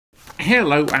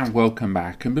Hello and welcome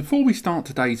back, and before we start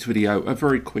today's video, a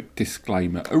very quick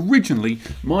disclaimer. Originally,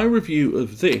 my review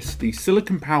of this, the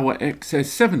Silicon Power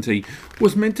XS70,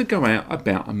 was meant to go out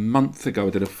about a month ago. I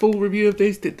did a full review of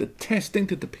this, did the testing,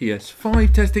 did the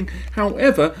PS5 testing.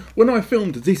 However, when I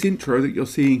filmed this intro that you're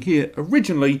seeing here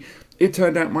originally, it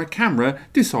turned out my camera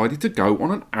decided to go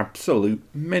on an absolute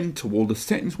mental. All the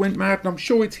settings went mad, and I'm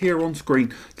sure it's here on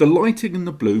screen. The lighting and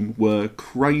the bloom were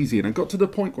crazy, and I got to the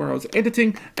point where I was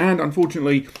editing, and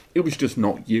unfortunately, it was just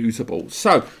not usable.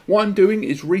 So, what I'm doing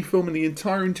is refilming the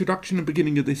entire introduction and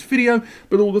beginning of this video,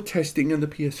 but all the testing and the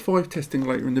PS5 testing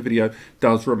later in the video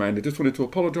does remain. I just wanted to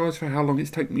apologise for how long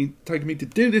it's taken me to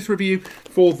do this review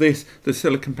for this, the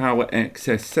Silicon Power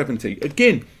XS70.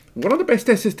 Again, one of the best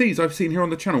SSDs I've seen here on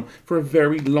the channel for a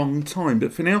very long time.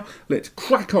 But for now, let's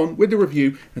crack on with the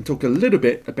review and talk a little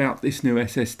bit about this new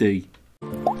SSD.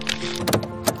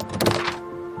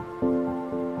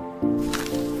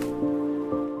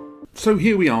 So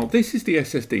here we are, this is the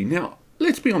SSD. Now,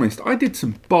 let's be honest, I did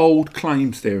some bold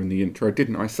claims there in the intro,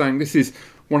 didn't I? Saying this is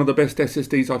one of the best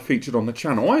SSDs I've featured on the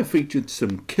channel. I have featured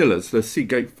some killers, the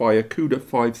Seagate Firecuda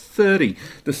 530,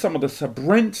 some of the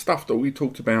Sabrent stuff that we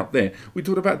talked about there. We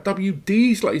talked about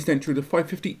WD's latest entry, the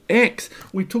 550X.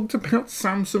 We talked about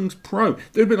Samsung's Pro.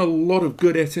 There have been a lot of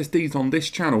good SSDs on this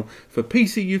channel for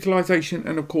PC utilization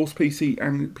and of course PC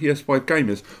and PS5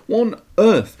 gamers. What on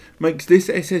earth makes this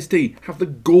SSD have the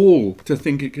gall to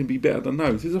think it can be better than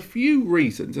those? There's a few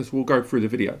reasons as we'll go through the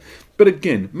video. But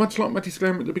again, much like my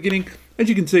disclaimer at the beginning, as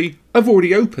you can see, I've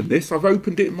already opened this. I've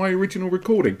opened it in my original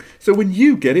recording. So when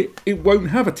you get it, it won't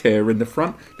have a tear in the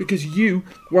front because you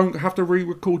won't have to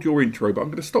re-record your intro. But I'm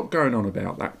going to stop going on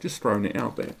about that, just throwing it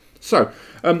out there. So,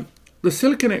 the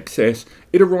Silicon XS,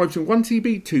 it arrives in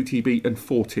 1TB, 2TB and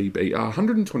 4TB,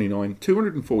 $129,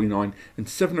 $249 and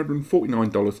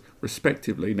 $749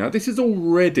 respectively. Now this is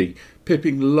already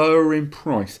pipping lower in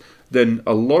price than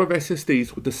a lot of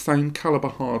SSDs with the same caliber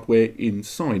hardware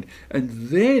inside. And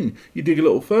then you dig a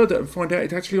little further and find out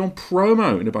it's actually on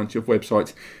promo in a bunch of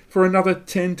websites for another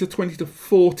 $10 to $20 to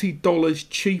 $40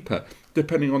 cheaper,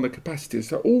 depending on the capacity.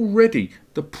 So already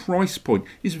the price point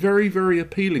is very, very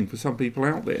appealing for some people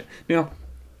out there. Now,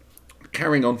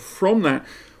 carrying on from that,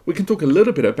 we can talk a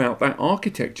little bit about that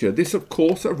architecture. This, of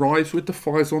course, arrives with the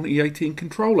Phison E18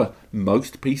 controller.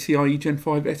 Most PCIe Gen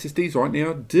 5 SSDs right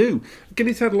now do. Again,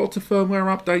 it's had lots of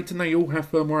firmware updates, and they all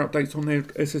have firmware updates on their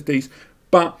SSDs.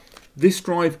 But this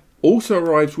drive also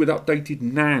arrives with updated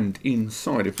NAND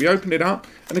inside. If we open it up,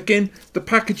 and again, the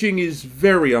packaging is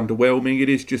very underwhelming. It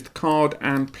is just card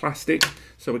and plastic.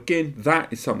 So again,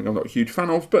 that is something I'm not a huge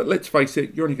fan of, but let's face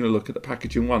it, you're only going to look at the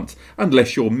packaging once.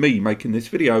 Unless you're me making this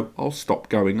video, I'll stop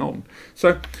going on.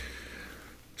 So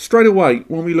straight away,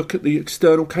 when we look at the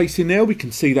external casing now, we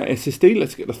can see that SSD.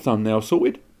 Let's get the thumbnail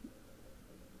sorted.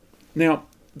 Now,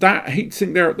 that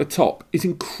heatsink there at the top is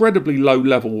incredibly low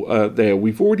level there.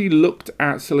 We've already looked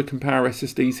at Silicon Power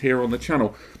SSDs here on the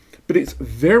channel, but it's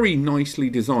very nicely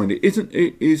designed. It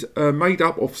is made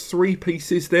up of 3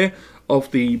 pieces there,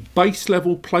 of the base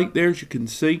level plate there, as you can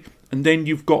see, and then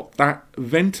you've got that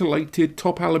ventilated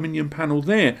top aluminium panel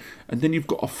there, and then you've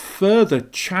got a further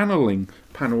channeling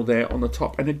panel there on the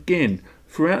top. And again,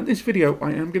 throughout this video,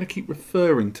 I am going to keep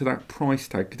referring to that price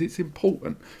tag because it's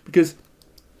important, because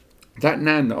that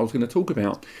NAND that I was going to talk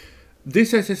about,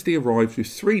 this SSD arrives with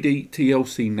 3D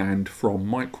TLC NAND from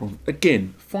Micron.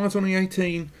 Again, Phison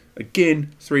E18,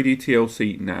 again, 3D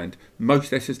TLC NAND.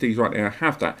 Most SSDs right now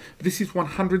have that. But this is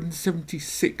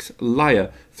 176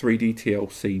 layer 3D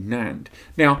TLC NAND.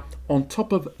 Now, on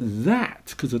top of that,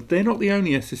 because they're not the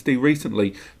only SSD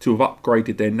recently to have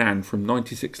upgraded their NAND from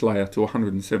 96 layer to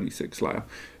 176 layer,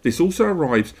 this also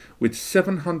arrives with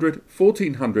 700,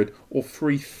 1400 or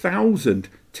 3000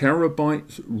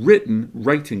 terabytes written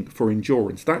rating for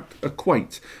endurance. That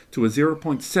equates to a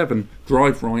 0.7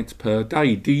 drive writes per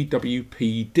day,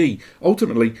 DWPD.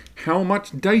 Ultimately, how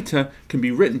much data can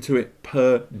be written to it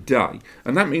per day.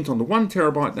 And that means on the 1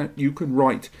 terabyte that you can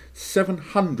write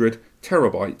 700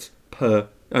 terabytes per,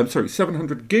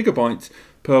 700 gigabytes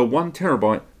per 1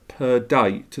 terabyte per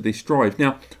day to this drive.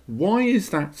 Now, why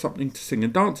is that something to sing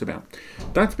and dance about?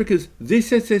 That's because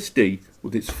this SSD,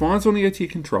 with its Phison E18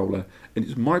 controller and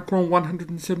its Micron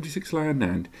 176 layer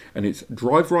NAND and its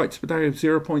drive writes per day of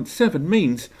 0.7,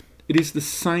 means it is the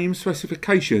same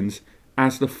specifications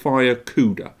as the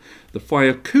Firecuda. The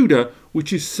Firecuda,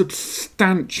 which is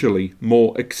substantially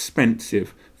more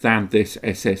expensive than this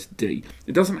SSD.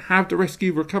 It doesn't have the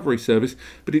rescue recovery service,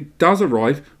 but it does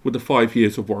arrive with the 5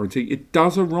 years of warranty. It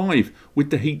does arrive with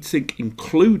the heatsink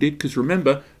included, because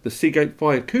remember, the Seagate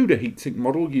Firecuda heatsink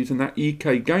model using that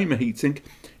EK Gamer heatsink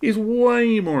is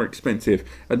way more expensive.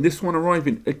 And this one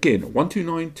arriving, again,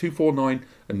 129, 249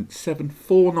 and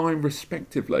 749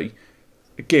 respectively.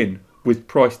 Again, with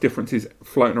price differences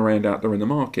floating around out there in the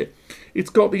market. It's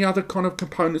got the other kind of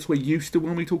components we're used to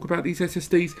when we talk about these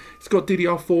SSDs. It's got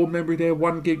DDR4 memory there,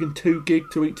 1 gig and 2 gig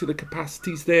to each of the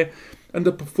capacities there. And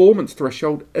the performance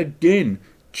threshold, again,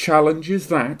 challenges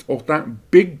that of that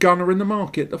big gunner in the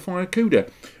market, the Firecuda,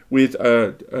 with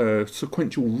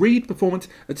sequential read performance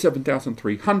at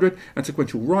 7,300 and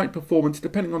sequential write performance,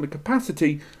 depending on the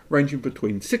capacity, ranging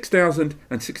between 6,000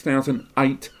 and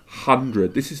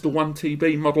 6,800. This is the 1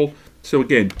 TB model. So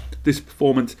again, this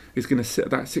performance is going to sit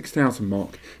at that 6,000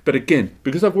 mark. But again,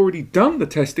 because I've already done the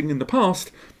testing in the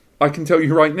past, I can tell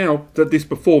you right now that this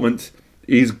performance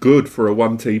is good for a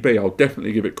 1 TB. I'll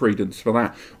definitely give it credence for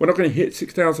that. We're not going to hit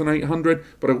 6,800,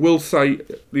 but I will say,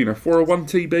 you know, for a 1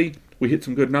 TB, we hit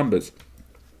some good numbers.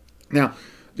 Now,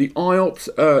 the IOPS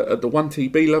at the 1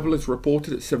 TB level is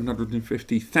reported at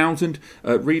 750,000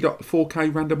 read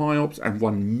 4K random IOPS and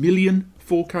 1 million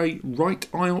 4K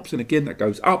write IOPS. And again, that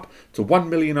goes up to 1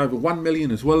 million over 1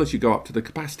 million as well as you go up to the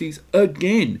capacities.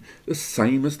 Again, the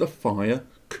same as the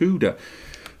Firecuda.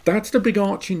 That's the big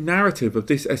arching narrative of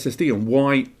this SSD and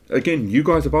why, again, you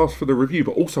guys have asked for the review,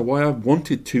 but also why I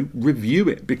wanted to review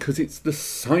it, because it's the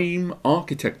same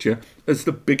architecture as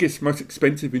the biggest, most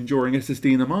expensive enduring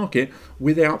SSD in the market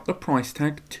without the price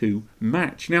tag to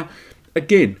match. Now,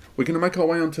 again, we're going to make our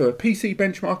way onto a PC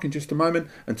benchmark in just a moment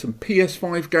and some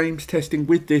PS5 games testing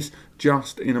with this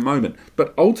just in a moment.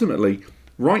 But ultimately,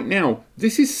 right now,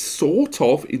 this is sort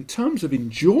of, in terms of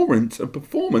endurance and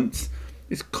performance,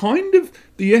 it's kind of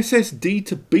the SSD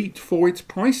to beat for its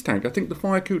price tag. I think the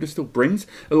Firecuda still brings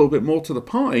a little bit more to the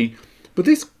party, but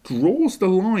this draws the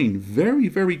line very,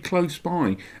 very close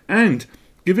by. And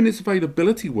given its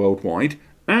availability worldwide,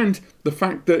 and the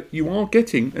fact that you are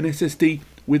getting an SSD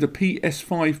with a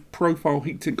PS5 profile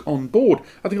heatsink on board,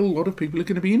 I think a lot of people are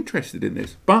going to be interested in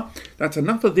this. But that's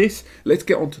enough of this. Let's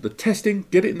get on to the testing,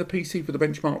 get it in the PC for the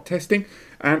benchmark testing,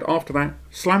 and after that,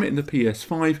 slam it in the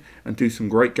PS5 and do some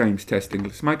great games testing.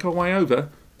 Let's make our way over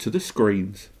to the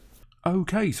screens.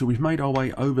 Okay, so we've made our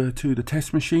way over to the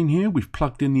test machine here. We've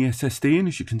plugged in the SSD in.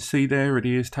 As you can see there, it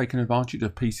is taking advantage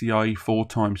of PCIe4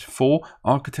 x4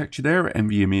 architecture there at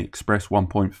NVMe Express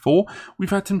 1.4. We've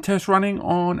had some tests running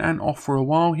on and off for a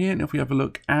while here, and if we have a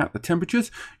look at the temperatures,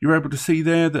 you're able to see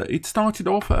there that it started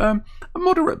off at a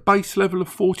moderate base level of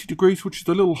 40 degrees, which is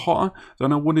a little hotter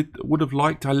than I would have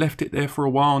liked. I left it there for a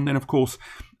while, and then of course,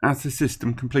 as the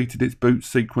system completed its boot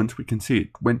sequence, we can see it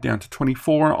went down to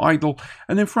 24 at idle,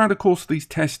 and then throughout the course of these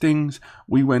testings,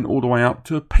 we went all the way up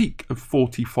to a peak of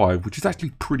 45, which is actually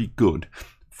pretty good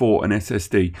for an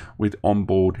SSD with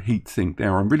onboard heatsink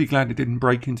there. I'm really glad it didn't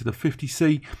break into the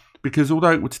 50C, because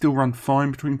although it would still run fine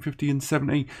between 50 and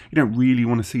 70, you don't really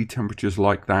want to see temperatures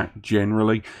like that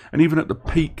generally. And even at the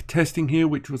peak testing here,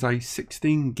 which was a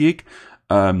 16 gig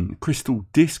crystal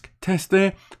disk test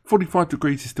there, 45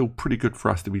 degrees is still pretty good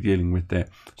for us to be dealing with there.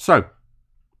 So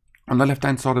on the left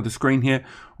hand side of the screen here,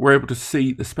 we're able to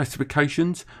see the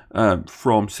specifications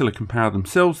from Silicon Power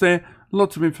themselves there.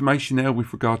 Lots of information there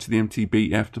with regard to the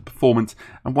MTBF, the performance,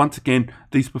 and once again,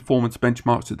 these performance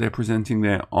benchmarks that they're presenting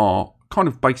there are kind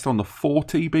of based on the 4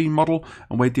 TB model,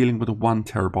 and we're dealing with a 1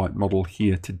 terabyte model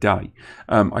here today.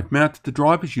 I've mounted the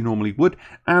drive as you normally would,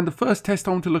 and the first test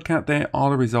I want to look at there are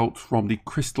the results from the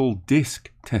crystal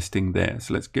disk testing there.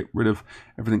 So let's get rid of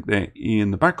everything there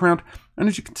in the background, and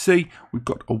as you can see, we've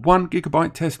got a 1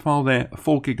 gigabyte test file there, a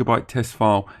 4 gigabyte test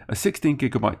file, a 16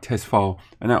 gigabyte test file,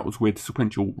 and that was with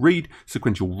sequential read,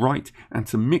 sequential write, and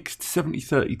some mixed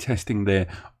 70-30 testing there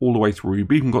all the way through.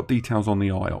 We've even got details on the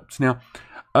IOPS. Now,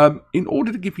 in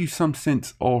order to give you some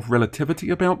sense of relativity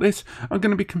about this, I'm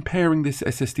going to be comparing this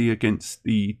SSD against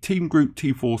the Team Group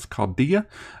T-Force Cardia,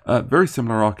 very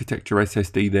similar architecture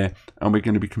SSD there, and we're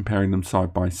going to be comparing them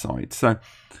side by side. So,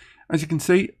 as you can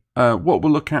see, what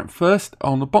we'll look at first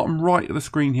on the bottom right of the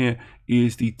screen here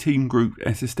is the Team Group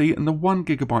SSD and the 1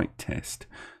 gigabyte test.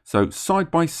 So, side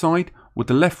by side with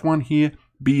the left one here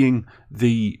being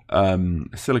the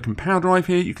silicon power drive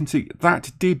here. You can see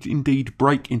that did indeed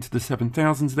break into the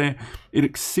 7000s there. It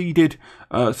exceeded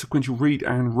sequential read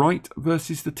and write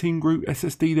versus the Team Group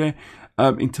SSD there.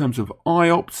 In terms of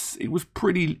IOPS, it was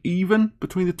pretty even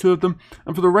between the two of them,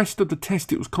 and for the rest of the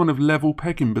test it was kind of level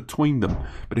pegging between them.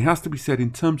 But it has to be said, in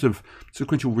terms of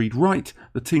sequential read-write,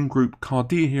 the Team Group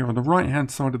Cardia here on the right hand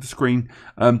side of the screen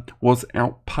was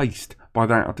outpaced by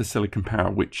that of the Silicon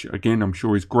Power, which again I'm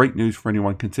sure is great news for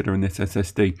anyone considering this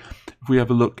SSD. If we have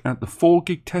a look at the 4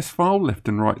 gig test file left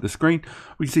and right of the screen,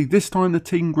 we can see this time the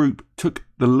Team Group took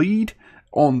the lead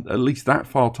on at least that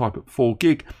file type at 4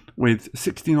 gig, with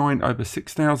 69 over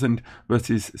 6000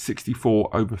 versus 64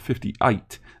 over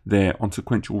 58 there on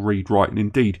sequential read-write. And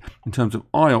indeed, in terms of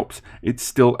IOPS, it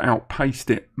still outpaced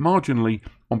it marginally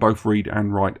on both read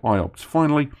and write IOPS.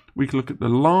 Finally, we can look at the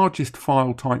largest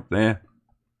file type there.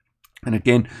 And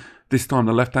again, this time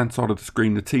the left-hand side of the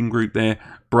screen, the Team Group there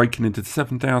breaking into the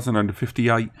 7000 under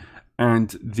 58,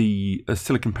 and the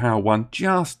Silicon Power one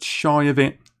just shy of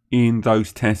it in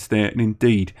those tests there. And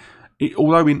indeed,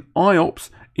 although in IOPS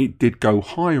it did go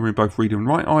higher in both read and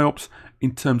write IOPS,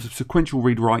 in terms of sequential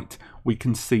read-write, we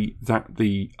can see that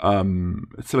the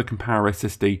Silicon Power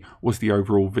SSD was the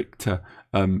overall victor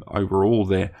overall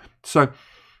there. So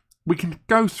we can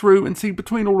go through and see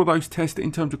between all of those tests,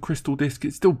 in terms of crystal disk,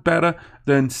 it's still better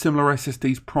than similar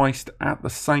SSDs priced at the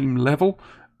same level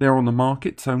there on the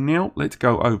market. So now let's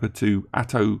go over to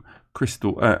Atto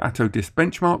Disk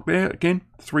Benchmark there. Again,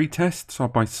 3 tests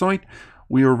side by side.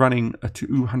 We are running a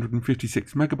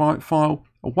 256 megabyte file,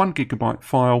 a 1 gigabyte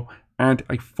file, and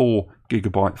a 4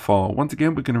 gigabyte file. Once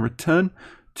again, we're going to return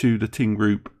to the Team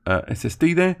Group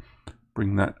SSD there,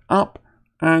 bring that up,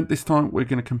 and this time we're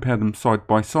going to compare them side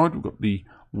by side. We've got the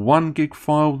 1 gig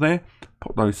file there,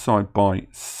 put those side by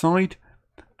side,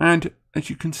 and as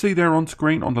you can see there on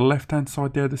screen, on the left hand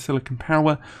side there, the Silicon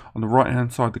Power, on the right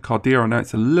hand side, the Cardia. I know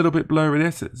it's a little bit blurry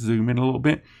there, so let's zoom in a little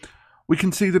bit. We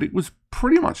can see that it was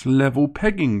pretty much level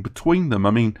pegging between them.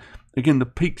 I mean, again, the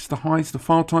peaks, the highs, the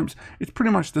file types, it's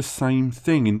pretty much the same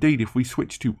thing. Indeed, if we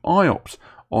switch to IOPS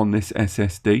on this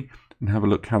SSD and have a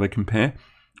look how they compare.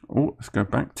 Oh, let's go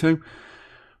back to.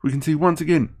 We can see once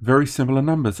again, very similar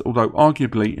numbers, although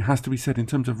arguably it has to be said, in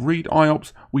terms of read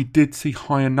IOPS, we did see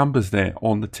higher numbers there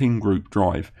on the Team Group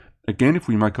drive. Again, if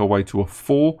we make our way to a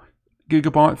 4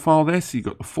 gigabyte file there, so you've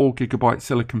got the 4 gigabyte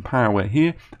Silicon Power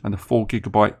here and the 4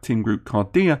 gigabyte Team Group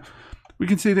Cardia, we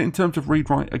can see that in terms of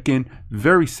read-write, again,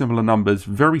 very similar numbers,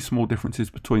 very small differences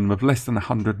between them of less than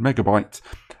 100 megabytes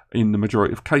in the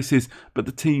majority of cases, but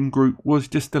the Team Group was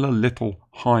just still a little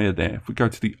higher there. If we go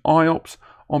to the IOPS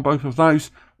on both of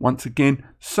those, once again,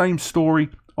 same story,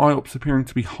 IOPS appearing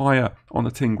to be higher on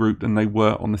the Team Group than they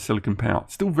were on the Silicon Power.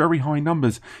 Still very high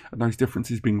numbers, and those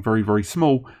differences being very, very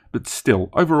small, but still,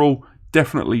 overall,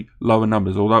 definitely lower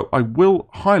numbers. Although I will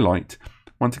highlight,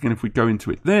 once again, if we go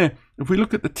into it there, if we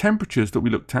look at the temperatures that we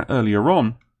looked at earlier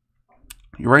on,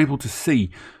 you're able to see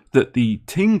that the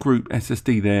Team Group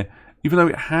SSD there, even though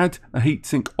it had a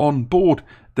heatsink on board,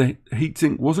 the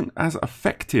heatsink wasn't as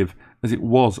effective as it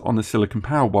was on the Silicon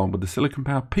Power one, with the Silicon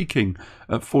Power peaking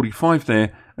at 45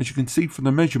 there. As you can see from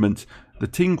the measurements, the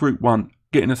Team Group one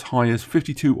getting as high as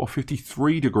 52 or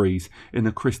 53 degrees in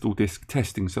the crystal disk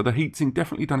testing. So the heatsink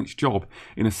definitely done its job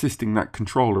in assisting that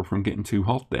controller from getting too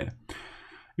hot there.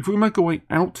 If we make our way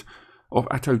out of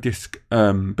Atto Disk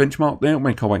Benchmark there,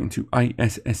 we'll make our way into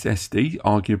ASSD,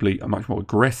 arguably a much more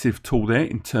aggressive tool there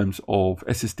in terms of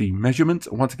SSD measurements.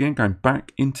 And once again, going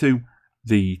back into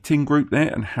the Team Group there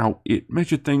and how it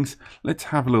measured things, let's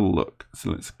have a little look.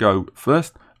 So let's go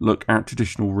first, look at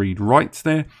traditional read-writes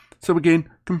there. So again,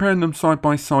 comparing them side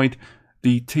by side,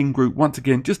 the Team Group, once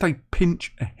again, just a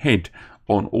pinch ahead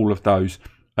on all of those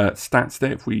stats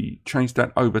there. If we change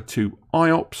that over to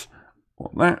IOPS,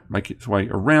 on that, make its way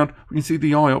around, we can see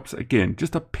the IOPS, again,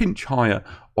 just a pinch higher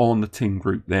on the Team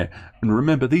Group there. And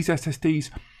remember, these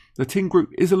SSDs, the Team Group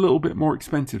is a little bit more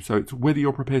expensive, so it's whether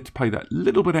you're prepared to pay that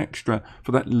little bit extra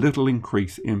for that little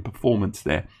increase in performance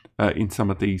there in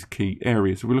some of these key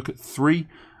areas. So we look at 3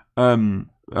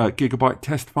 gigabyte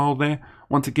test file there.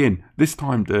 Once again, this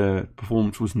time the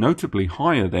performance was notably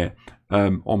higher there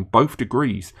on both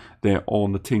degrees there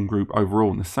on the Team Group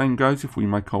overall. And the same goes if we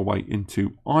make our way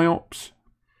into IOPS.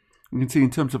 You can see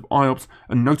in terms of IOPS,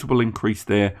 a notable increase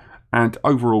there, and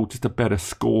overall just a better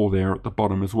score there at the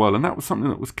bottom as well. And that was something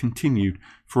that was continued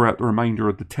throughout the remainder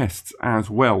of the tests as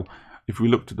well. if we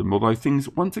looked at them, although things,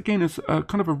 once again, is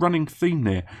kind of a running theme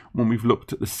there when we've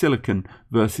looked at the Silicon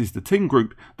versus the tin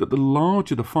group, that the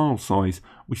larger the file size,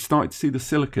 we started to see the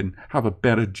Silicon have a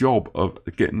better job of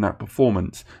getting that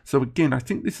performance. So again, I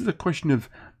think this is a question of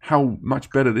how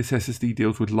much better this SSD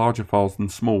deals with larger files than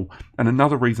small, and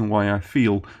another reason why I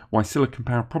feel why Silicon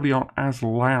Power probably aren't as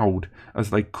loud as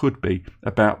they could be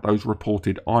about those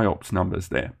reported IOPS numbers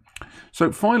there.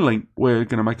 So finally, we're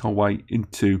going to make our way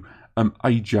into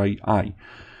AJA.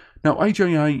 Now,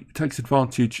 AJA takes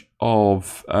advantage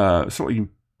of slightly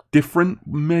different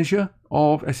measure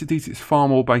of SSDs. It's far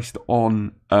more based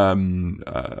on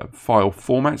file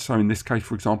formats. So in this case,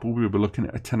 for example, we were looking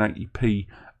at a 1080p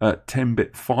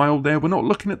 10-bit file there. We're not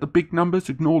looking at the big numbers.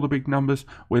 Ignore the big numbers.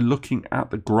 We're looking at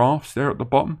the graphs there at the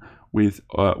bottom with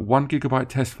a 1 GB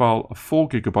test file, a 4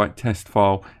 GB test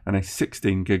file, and a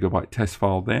 16 GB test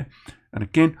file there. And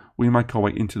again, we make our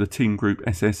way into the Team Group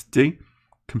SSD,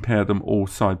 compare them all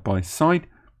side by side,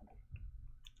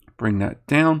 bring that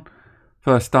down.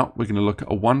 First up, we're going to look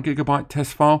at a 1 GB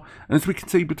test file, and as we can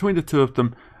see between the two of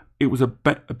them, it was a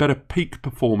better peak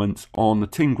performance on the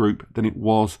Team Group than it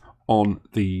was on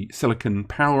the Silicon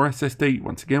Power SSD.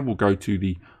 Once again, we'll go to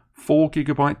the 4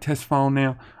 GB test file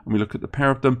now, and we look at the pair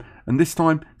of them, and this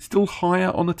time still higher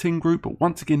on the Team Group, but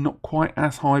once again not quite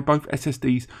as high. Both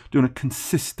SSDs doing a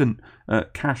consistent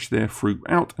cache there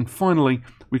throughout. And finally,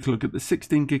 we can look at the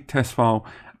 16 gig test file,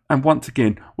 and once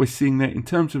again we're seeing there in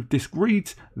terms of disk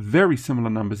reads very similar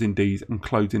numbers in Ds and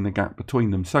closing the gap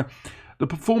between them. So the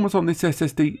performance on this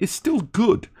SSD is still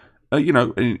good. You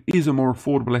know, it is a more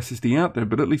affordable SSD out there,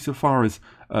 but at least so far as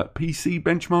PC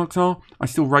benchmarks are, I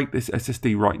still rate this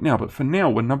SSD right now. But for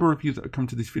now, a number of you that have come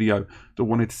to this video that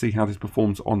wanted to see how this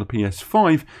performs on the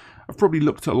PS5, I've probably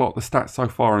looked at a lot of the stats so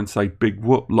far and say, big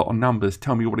whoop, lot of numbers,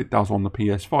 tell me what it does on the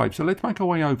PS5. So let's make our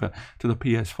way over to the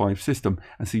PS5 system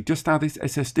and see just how this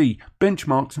SSD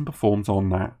benchmarks and performs on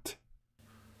that.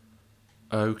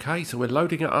 Okay, so we're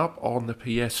loading it up on the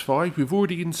PS5. We've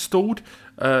already installed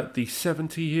the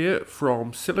 70 here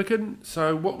from Silicon.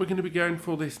 So what we're going to be going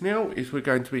for this now is we're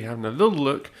going to be having a little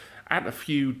look at a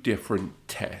few different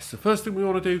tests. The first thing we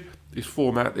want to do is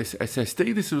format this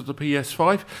SSD. This is the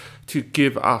PS5 to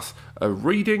give us a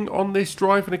reading on this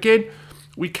drive. And again,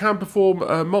 we can perform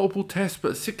multiple tests,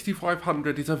 but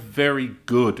 6500 is a very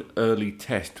good early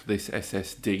test for this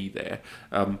SSD there.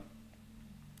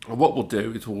 And what we'll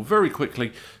do is we'll very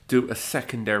quickly do a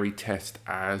secondary test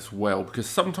as well, because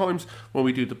sometimes when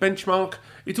we do the benchmark,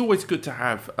 it's always good to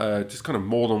have just kind of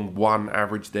more than one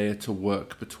average there to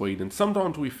work between. And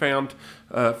sometimes we found,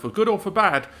 for good or for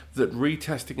bad, that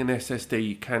retesting an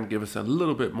SSD can give us a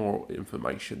little bit more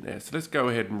information there. So let's go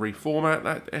ahead and reformat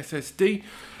that SSD.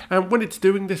 And when it's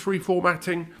doing this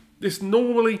reformatting, this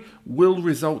normally will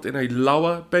result in a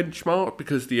lower benchmark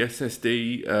because the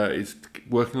SSD is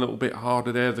working a little bit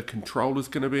harder there. The controller's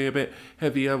going to be a bit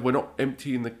heavier. We're not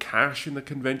emptying the cache in the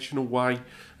conventional way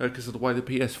because of the way the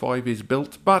PS5 is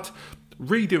built. But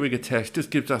redoing a test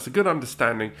just gives us a good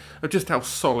understanding of just how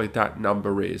solid that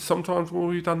number is. Sometimes when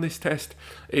we've done this test,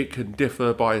 it can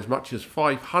differ by as much as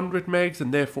 500 megs,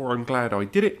 and therefore I'm glad I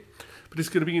did it. But it's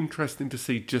going to be interesting to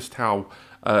see just how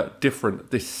different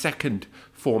this second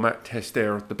format test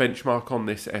there, the benchmark on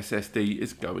this SSD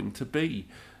is going to be.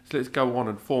 So let's go on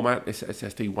and format this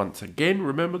SSD once again.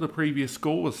 Remember the previous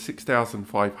score was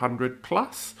 6500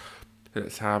 plus.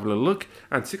 Let's have a little look.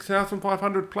 And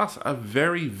 6500 plus, a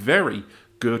very, very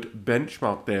good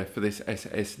benchmark there for this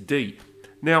SSD.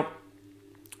 Now,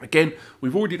 again,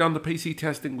 we've already done the PC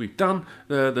testing. We've done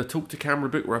the talk to camera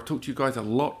bit where I've talked to you guys a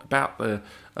lot about the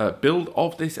build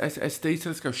of this SSD. So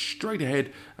let's go straight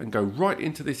ahead and go right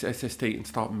into this SSD and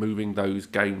start moving those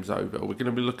games over. We're going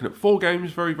to be looking at 4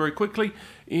 games very, very quickly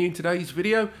in today's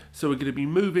video. So we're going to be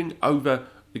moving over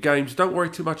the games. Don't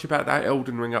worry too much about that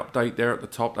Elden Ring update there at the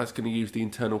top. That's going to use the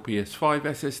internal PS5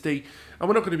 SSD. And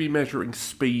we're not going to be measuring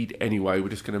speed anyway. We're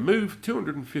just going to move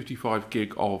 255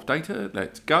 gig of data.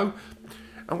 Let's go.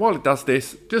 And while it does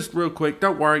this, just real quick,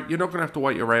 don't worry, you're not going to have to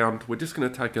wait around. We're just going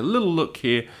to take a little look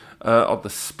here of the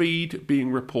speed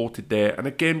being reported there. And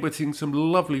again, we're seeing some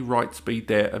lovely write speed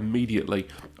there immediately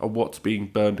of what's being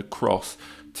burned across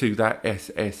to that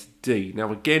SSD.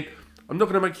 Now again, I'm not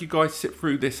going to make you guys sit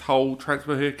through this whole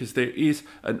transfer here because there is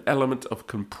an element of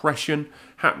compression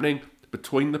happening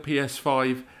between the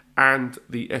PS5 and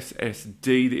the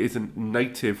SSD. There isn't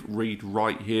native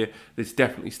read-write here. There's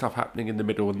definitely stuff happening in the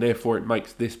middle, and therefore it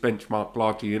makes this benchmark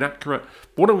largely inaccurate.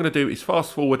 But what I'm going to do is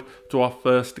fast forward to our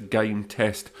first game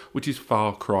test, which is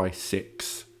Far Cry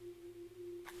 6.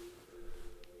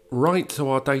 Right, so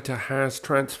our data has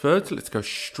transferred, so let's go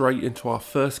straight into our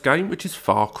first game, which is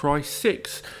Far Cry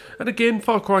 6. And again,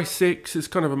 Far Cry 6 is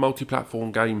kind of a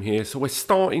multi-platform game here, so we're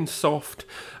starting soft.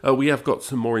 We have got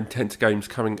some more intense games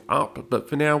coming up, but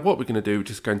for now, what we're going to do is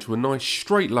just go into a nice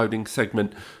straight loading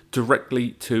segment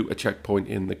directly to a checkpoint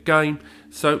in the game.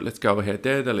 So let's go ahead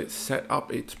there, let's set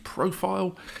up its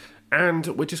profile, and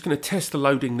we're just going to test the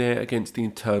loading there against the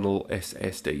internal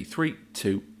SSD. 3,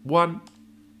 2, 1.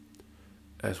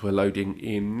 As we're loading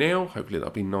in now, hopefully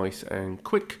that'll be nice and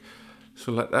quick.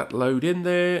 So let that load in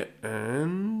there,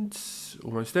 and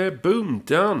almost there, boom,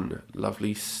 done.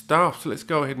 Lovely stuff. So let's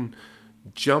go ahead and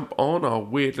jump on our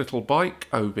weird little bike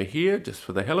over here, just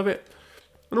for the hell of it.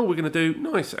 And all we're going to do,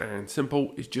 nice and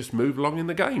simple, is just move along in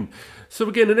the game. So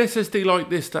again, an SSD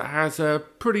like this that has a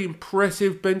pretty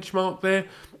impressive benchmark there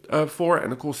for it,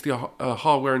 and of course the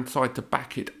hardware inside to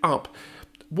back it up.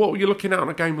 What you're looking at on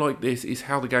a game like this is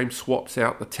how the game swaps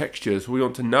out the textures. We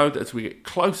want to know that as we get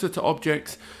closer to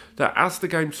objects, that as the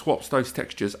game swaps those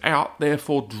textures out,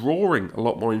 therefore drawing a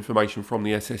lot more information from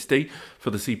the SSD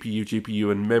for the CPU,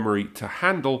 GPU and memory to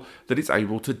handle, that it's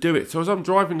able to do it. So as I'm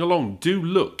driving along, do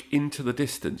look into the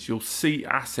distance. You'll see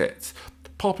assets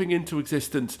popping into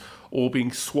existence or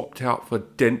being swapped out for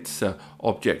denser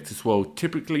objects as well.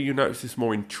 Typically you notice this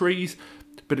more in trees,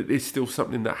 but it is still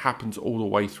something that happens all the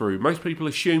way through. Most people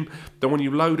assume that when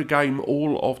you load a game,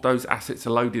 all of those assets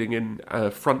are loading in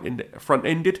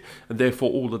front-ended, and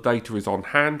therefore all the data is on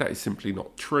hand. That is simply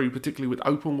not true, particularly with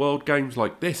open world games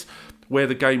like this, where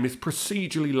the game is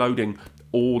procedurally loading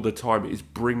all the time. It is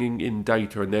bringing in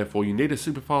data, and therefore you need a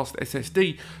super fast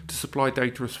SSD to supply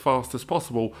data as fast as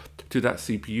possible to that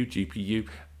CPU, GPU,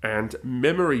 and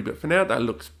memory. But for now, that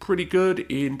looks pretty good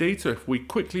indeed. So if we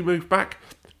quickly move back,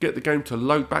 get the game to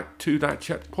load back to that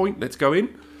checkpoint. Let's go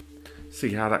in,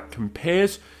 see how that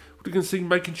compares. We can see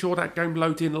making sure that game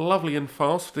loads in lovely and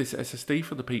fast for this SSD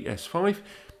for the PS5.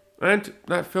 And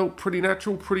that felt pretty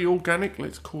natural, pretty organic.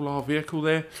 Let's call our vehicle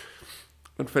there.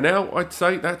 And for now, I'd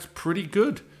say that's pretty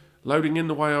good. Loading in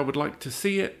the way I would like to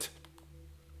see it.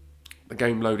 The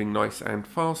game loading nice and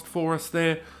fast for us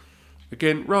there.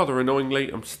 Again, rather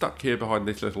annoyingly, I'm stuck here behind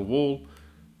this little wall.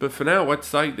 But for now, I'd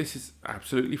say this is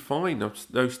absolutely fine.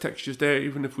 Those textures there,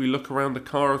 even if we look around the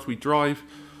car as we drive,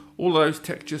 all those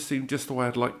textures seem just the way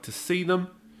I'd like to see them.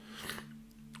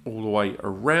 All the way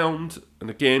around. And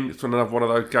again, it's another one of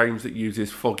those games that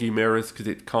uses foggy mirrors because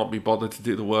it can't be bothered to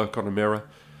do the work on a mirror.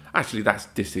 Actually, that's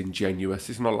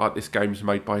disingenuous. It's not like this game's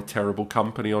made by a terrible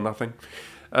company or nothing.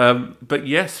 But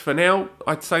yes, for now,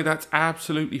 I'd say that's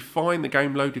absolutely fine. The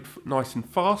game loaded nice and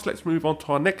fast. Let's move on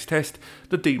to our next test,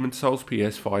 the Demon's Souls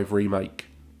PS5 remake.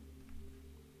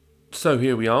 So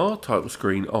here we are, title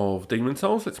screen of Demon's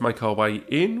Souls. Let's make our way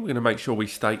in. We're going to make sure we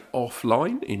stay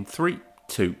offline in 3,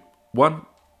 2, 1.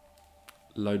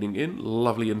 Loading in,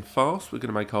 lovely and fast. We're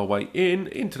going to make our way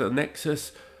into the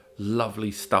Nexus.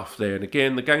 Lovely stuff there, and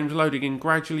again the game's loading in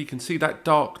gradually. You can see that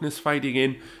darkness fading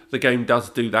in. The game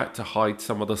does do that to hide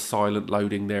some of the silent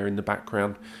loading there in the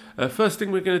background. First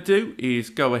thing we're going to do is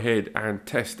go ahead and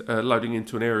test loading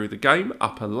into an area of the game,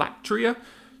 Upper Latria.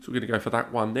 So we're going to go for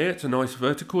that one there. It's a nice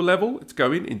vertical level. It's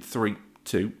going in 3,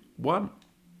 2, 1.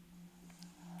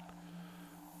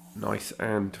 Nice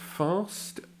and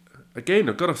fast. Again,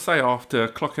 I've got to say, after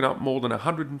clocking up more than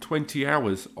 120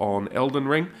 hours on Elden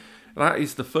Ring, that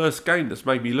is the first game that's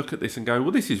made me look at this and go,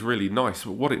 well, this is really nice,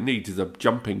 but what it needs is a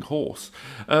jumping horse.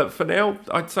 For now,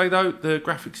 I'd say, though, the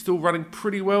graphics still running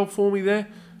pretty well for me there.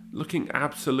 Looking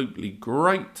absolutely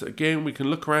great. Again, we can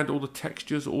look around all the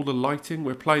textures, all the lighting.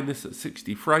 We're playing this at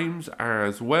 60 frames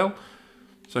as well.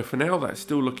 So for now, that's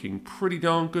still looking pretty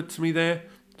darn good to me there.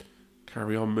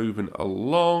 Carry on moving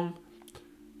along.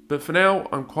 But for now,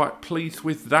 I'm quite pleased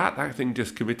with that. That thing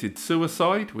just committed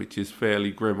suicide, which is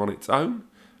fairly grim on its own.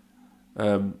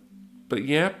 But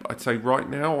yeah, I'd say right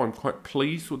now I'm quite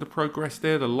pleased with the progress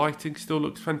there. The lighting still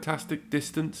looks fantastic,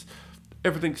 distance,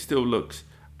 everything still looks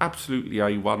absolutely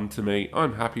A1 to me.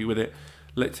 I'm happy with it.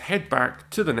 Let's head back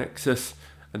to the Nexus,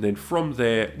 and then from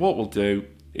there what we'll do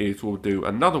is we'll do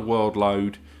another world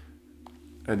load,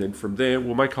 and then from there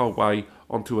we'll make our way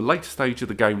onto a later stage of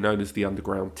the game known as the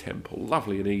Underground Temple.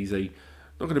 Lovely and easy,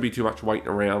 not going to be too much waiting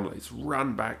around. Let's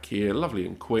run back here, lovely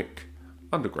and quick.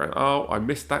 Underground. Oh, I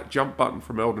missed that jump button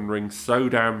from Elden Ring so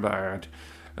damn bad.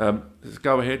 Let's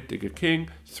go ahead, dig a king.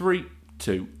 3,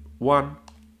 2, 1.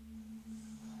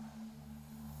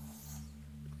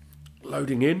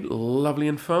 Loading in, lovely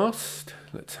and fast.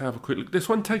 Let's have a quick look. This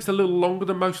one takes a little longer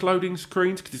than most loading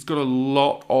screens because it's got a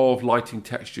lot of lighting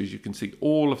textures. You can see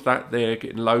all of that there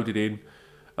getting loaded in.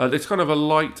 There's kind of a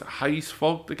light haze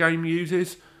fog the game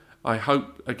uses. I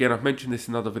hope, again, I've mentioned this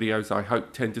in other videos, I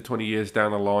hope 10 to 20 years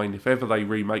down the line, if ever they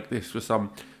remake this for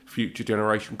some future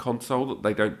generation console, that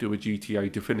they don't do a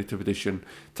GTA Definitive Edition,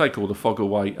 take all the fog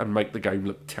away and make the game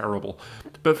look terrible.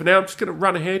 But for now, I'm just going to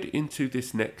run ahead into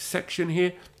this next section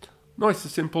here. Nice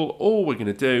and simple. All we're going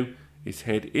to do is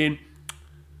head in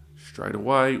straight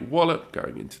away, wallet,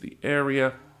 going into the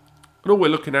area. And all we're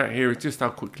looking at here is just how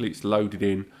quickly it's loaded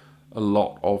in a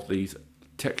lot of these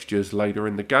textures later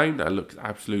in the game. That looks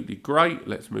absolutely great.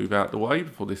 Let's move out the way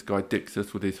before this guy dicks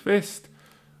us with his fist.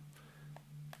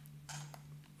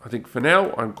 I think for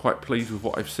now I'm quite pleased with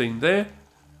what I've seen there.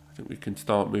 I think we can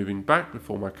start moving back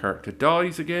before my character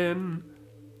dies again.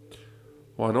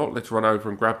 Why not? Let's run over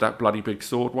and grab that bloody big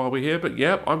sword while we're here. But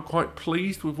yeah, I'm quite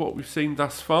pleased with what we've seen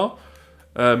thus far.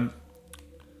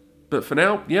 But for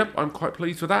now, yep, I'm quite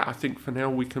pleased with that. I think for now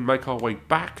we can make our way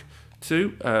back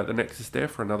to the Nexus there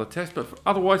for another test. But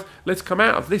otherwise, let's come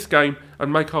out of this game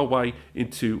and make our way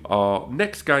into our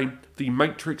next game, the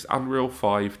Matrix Unreal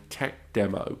 5 tech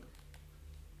demo.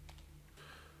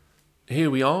 Here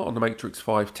we are on the Matrix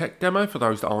 5 tech demo. For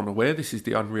those that aren't aware, this is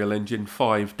the Unreal Engine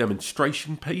 5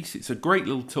 demonstration piece. It's a great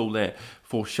little tool there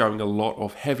for showing a lot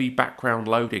of heavy background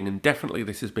loading, and definitely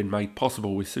this has been made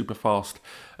possible with super fast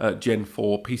Gen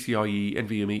 4 PCIe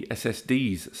NVMe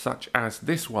SSDs such as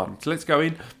this one. So let's go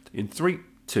in 3,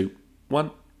 2,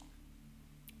 1.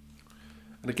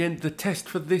 And again, the test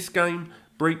for this game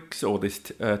breaks, or this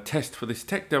test for this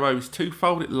tech demo is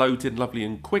twofold. It loads in lovely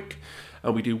and quick.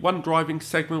 And we do one driving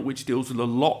segment which deals with a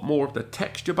lot more of the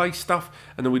texture-based stuff,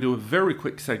 and then we do a very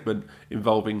quick segment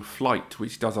involving flight,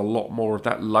 which does a lot more of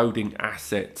that loading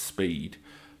asset speed.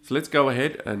 So let's go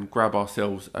ahead and grab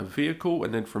ourselves a vehicle,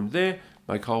 and then from there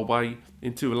make our way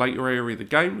into a later area of the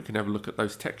game. We can have a look at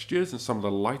those textures and some of the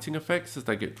lighting effects as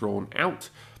they get drawn out.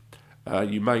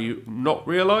 You may not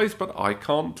realise, but I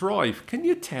can't drive. Can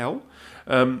you tell?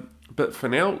 But for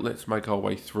now, let's make our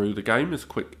way through the game as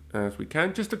quick as we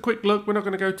can. Just a quick look. We're not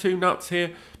going to go too nuts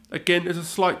here. Again, there's a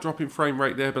slight drop in frame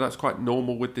rate there, but that's quite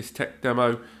normal with this tech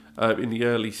demo in the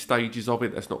early stages of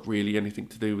it. That's not really anything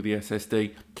to do with the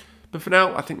SSD. But for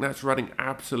now, I think that's running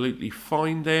absolutely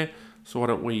fine there. So why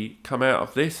don't we come out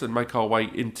of this and make our way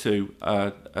into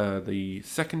the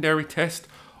secondary test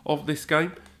of this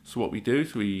game. So what we do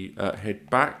is we head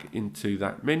back into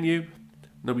that menu.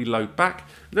 Then we load back,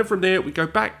 and then from there we go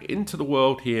back into the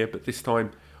world here, but this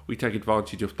time we take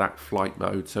advantage of that flight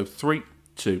mode. So 3,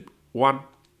 2, 1.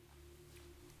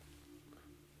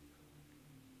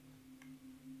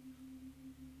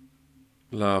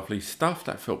 Lovely stuff.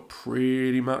 That felt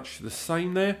pretty much the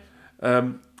same there.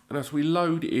 And as we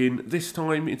load in, this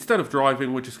time, instead of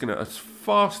driving, we're just going to, as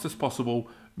fast as possible,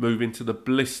 move into the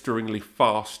blisteringly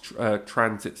fast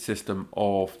transit system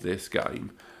of this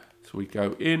game. So we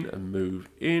go in and move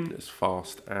in as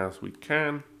fast as we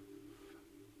can.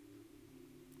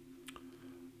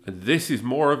 And this is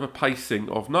more of a pacing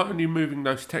of not only moving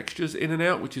those textures in and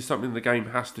out, which is something the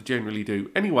game has to generally do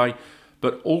anyway,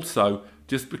 but also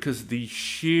just because the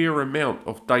sheer amount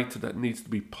of data that needs to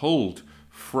be pulled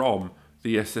from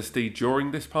the SSD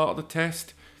during this part of the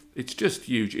test, it's just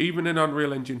huge. Even in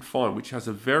Unreal Engine 5, which has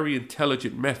a very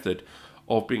intelligent method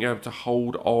of being able to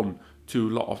hold on to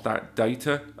a lot of that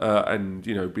data and,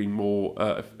 you know, being more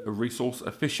resource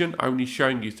efficient, only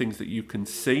showing you things that you can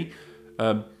see.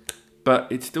 But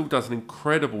it still does an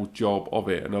incredible job of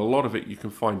it, and a lot of it you can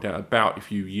find out about if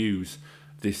you use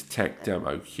this tech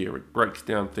demo here. It breaks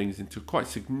down things into quite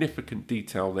significant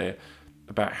detail there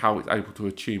about how it's able to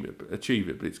achieve it.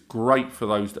 But it's great for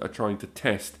those that are trying to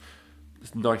test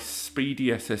nice speedy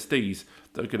SSDs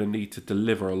that are going to need to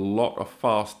deliver a lot of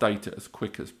fast data as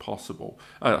quick as possible.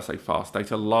 I say fast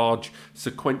data, large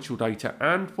sequential data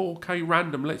and 4K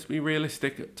random. Let's be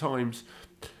realistic at times.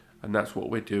 And that's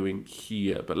what we're doing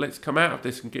here. But let's come out of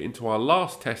this and get into our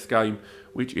last test game,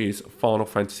 which is Final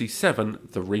Fantasy VII,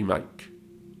 the remake.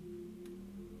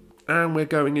 And we're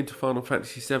going into Final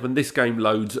Fantasy VII. This game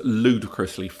loads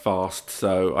ludicrously fast,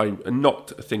 so I'm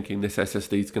not thinking this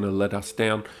SSD is going to let us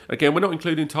down. Again, we're not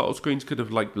including title screens because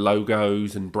of like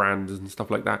logos and brands and stuff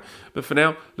like that. But for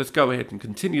now, let's go ahead and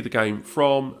continue the game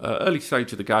from early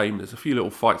stage of the game. There's a few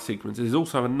little fight sequences. There's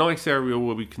also a nice area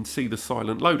where we can see the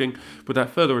silent loading. Without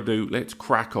further ado, let's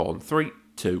crack on. 3,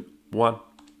 2, 1.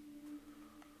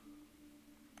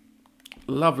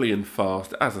 Lovely and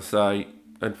fast, as I say.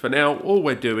 And for now, all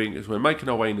we're doing is we're making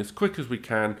our way in as quick as we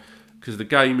can, because the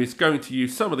game is going to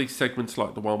use some of these segments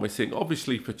like the one we're seeing,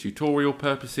 obviously for tutorial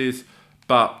purposes,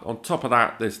 but on top of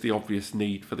that, there's the obvious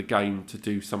need for the game to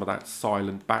do some of that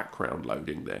silent background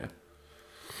loading there.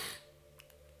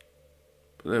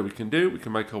 But there we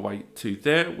can make our way to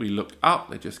there. We look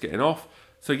up, they're just getting off.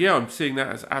 So yeah, I'm seeing that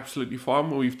as absolutely fine.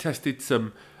 Well, we've tested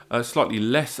some slightly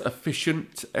less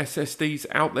efficient SSDs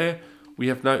out there. We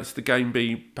have noticed the game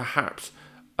being perhaps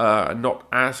not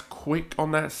as quick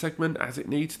on that segment as it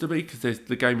needs to be, because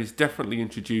the game is definitely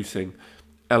introducing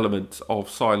elements of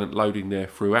silent loading there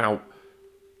throughout.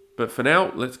 But for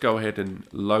now, let's go ahead and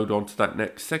load on to that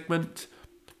next segment.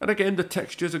 And again, the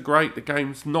textures are great. The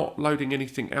game's not loading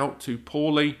anything out too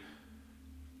poorly.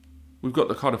 We've got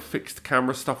the kind of fixed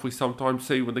camera stuff we sometimes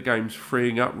see when the game's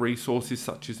freeing up resources,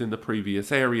 such as in the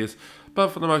previous areas. But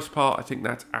for the most part, I think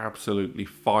that's absolutely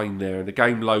fine there. And the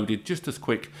game loaded just as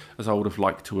quick as I would have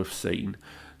liked to have seen.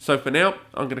 So for now,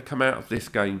 I'm going to come out of this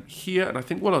game here. And I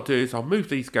think what I'll do is I'll move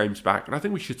these games back. And I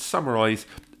think we should summarise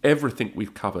everything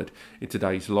we've covered in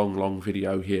today's long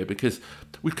video here, because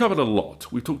we've covered a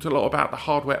lot. We've talked a lot about the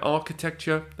hardware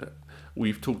architecture.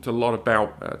 We've talked a lot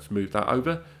about, let's move that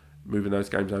over. Moving those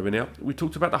games over now. We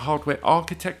talked about the hardware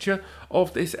architecture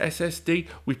of this SSD.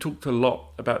 We talked a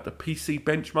lot about the PC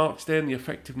benchmarks there and the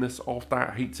effectiveness of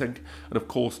that heatsink. And of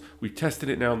course, we've tested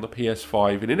it now on the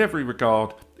PS5. And in every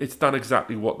regard, it's done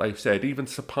exactly what they've said, even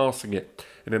surpassing it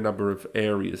in a number of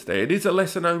areas there. It is a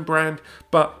lesser known brand,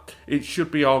 but it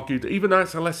should be argued that even though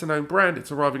it's a lesser known brand,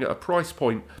 it's arriving at a price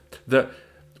point that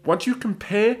once you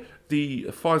compare the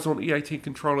Phison E18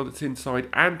 controller that's inside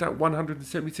and that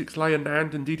 176 layer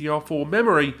NAND and DDR4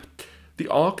 memory, the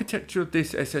architecture of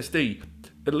this SSD,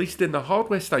 at least in the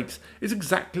hardware stakes, is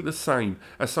exactly the same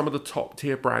as some of the top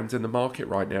tier brands in the market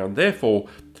right now. And therefore,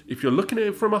 if you're looking at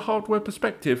it from a hardware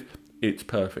perspective, it's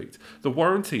perfect. The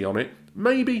warranty on it,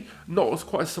 maybe not as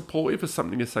quite as supportive as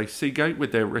something as, say, Seagate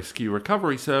with their rescue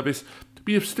recovery service,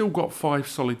 but you've still got 5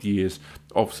 solid years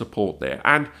of support there.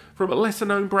 And from a lesser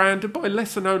known brand, and by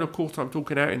lesser known, of course, I'm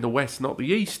talking out in the West, not the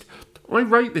East, I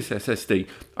rate this SSD.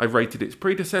 I rated its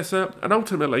predecessor, and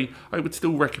ultimately, I would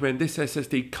still recommend this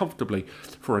SSD comfortably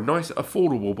for a nice,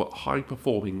 affordable, but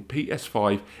high-performing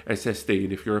PS5 SSD.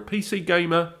 And if you're a PC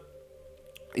gamer,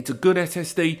 it's a good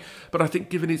SSD, but I think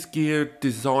given its gear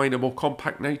design and more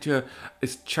compact nature,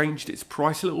 it's changed its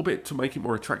price a little bit to make it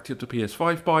more attractive to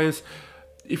PS5 buyers.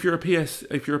 If you're a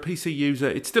PC user,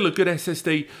 it's still a good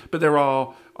SSD, but there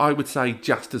are, I would say,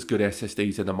 just as good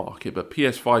SSDs in the market. But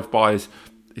PS5 buyers,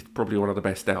 it's probably one of the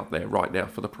best out there right now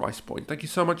for the price point. Thank you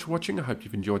so much for watching. I hope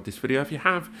you've enjoyed this video. If you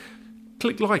have,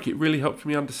 click like. It really helps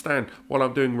me understand what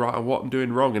I'm doing right and what I'm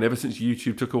doing wrong. And ever since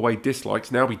YouTube took away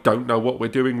dislikes, now we don't know what we're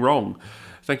doing wrong.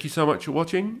 Thank you so much for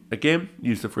watching. Again,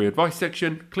 use the free advice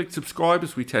section. Click subscribe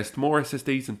as we test more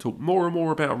SSDs and talk more and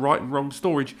more about right and wrong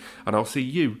storage. And I'll see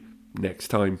you next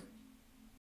time.